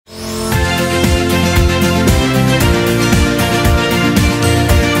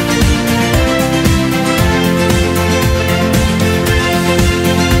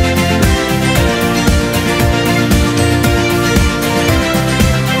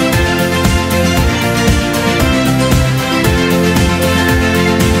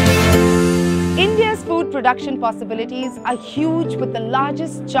production possibilities are huge, with the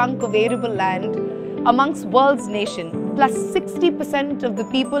largest chunk of arable land amongst world's nation, plus 60% of the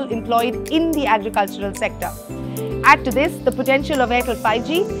people employed in the agricultural sector. Add to this the potential of Airtel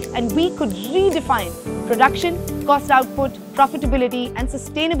 5G, and we could redefine production, cost output, profitability and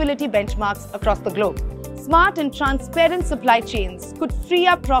sustainability benchmarks across the globe. Smart and transparent supply chains could free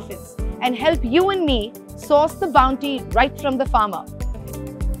up profits and help you and me source the bounty right from the farmer.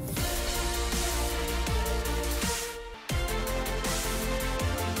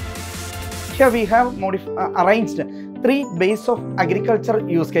 Here we have arranged 3 base of agriculture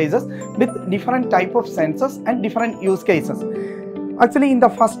use cases with different type of sensors and different use cases. Actually, in the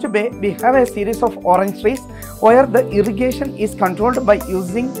first bay, we have a series of orange trees where the irrigation is controlled by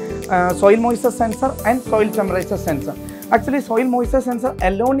using soil moisture sensor and soil temperature sensor. Actually, soil moisture sensor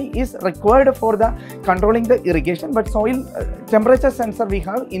alone is required for the controlling the irrigation, but soil temperature sensor we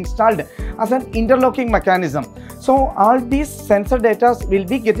have installed as an interlocking mechanism. So all these sensor data will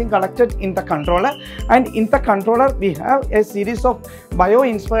be getting collected in the controller, and in the controller we have a series of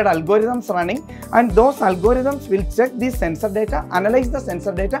bio-inspired algorithms running, and those algorithms will check the sensor data, analyze the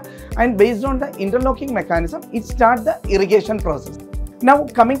sensor data, and based on the interlocking mechanism, it starts the irrigation process. Now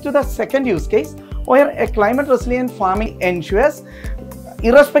coming to the second use case, where a climate resilient farming ensures,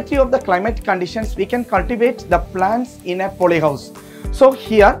 irrespective of the climate conditions, we can cultivate the plants in a polyhouse. So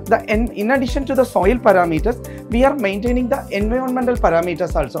here, in addition to the soil parameters, we are maintaining the environmental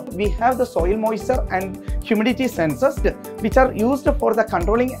parameters also. We have the soil moisture and humidity sensors which are used for the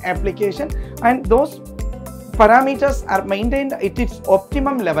controlling application, and those parameters are maintained at its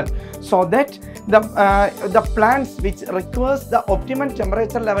optimum level, so that the plants which requires the optimum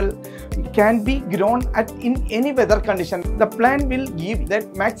temperature level can be grown in any weather condition. The plant will give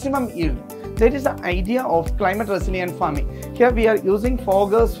that maximum yield. That is the idea of climate resilient farming. Here we are using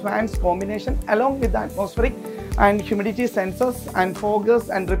foggers, fans combination along with the atmospheric and humidity sensors and foggers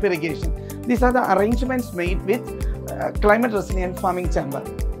and drip irrigation. These are the arrangements made with climate resilient farming chamber.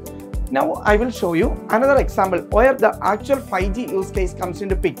 Now I will show you another example where the actual 5G use case comes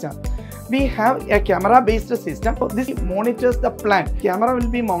into picture. We have a camera based system. This monitors the plant. Camera will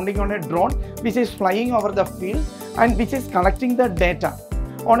be mounting on a drone which is flying over the field and which is collecting the data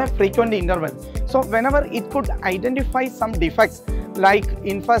on a frequent interval. So whenever it could identify some defects like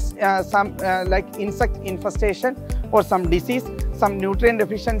insect infestation or some disease, some nutrient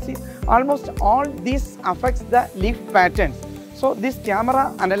deficiency, almost all these affects the leaf patterns. So this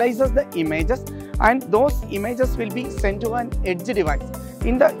camera analyzes the images, and those images will be sent to an edge device.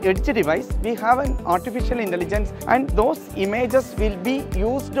 In the edge device, we have an artificial intelligence, and those images will be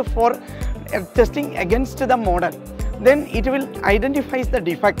used for testing against the model. Then it will identify the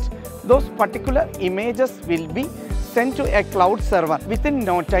defect. Those particular images will be sent to a cloud server. Within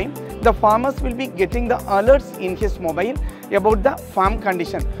no time, the farmers will be getting the alerts in his mobile about the farm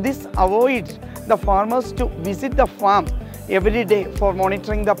condition. This avoids the farmers to visit the farm every day for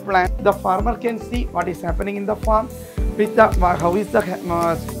monitoring the plant. The farmer can see what is happening in the farm, with how is the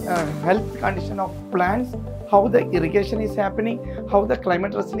health condition of plants, how the irrigation is happening, how the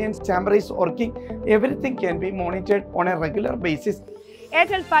climate resilience chamber is working. Everything can be monitored on a regular basis.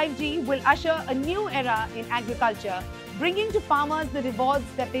 Airtel 5G will usher a new era in agriculture, bringing to farmers the rewards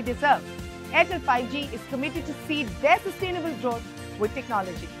that they deserve. Airtel 5G is committed to seed their sustainable growth with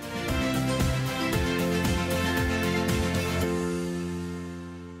technology.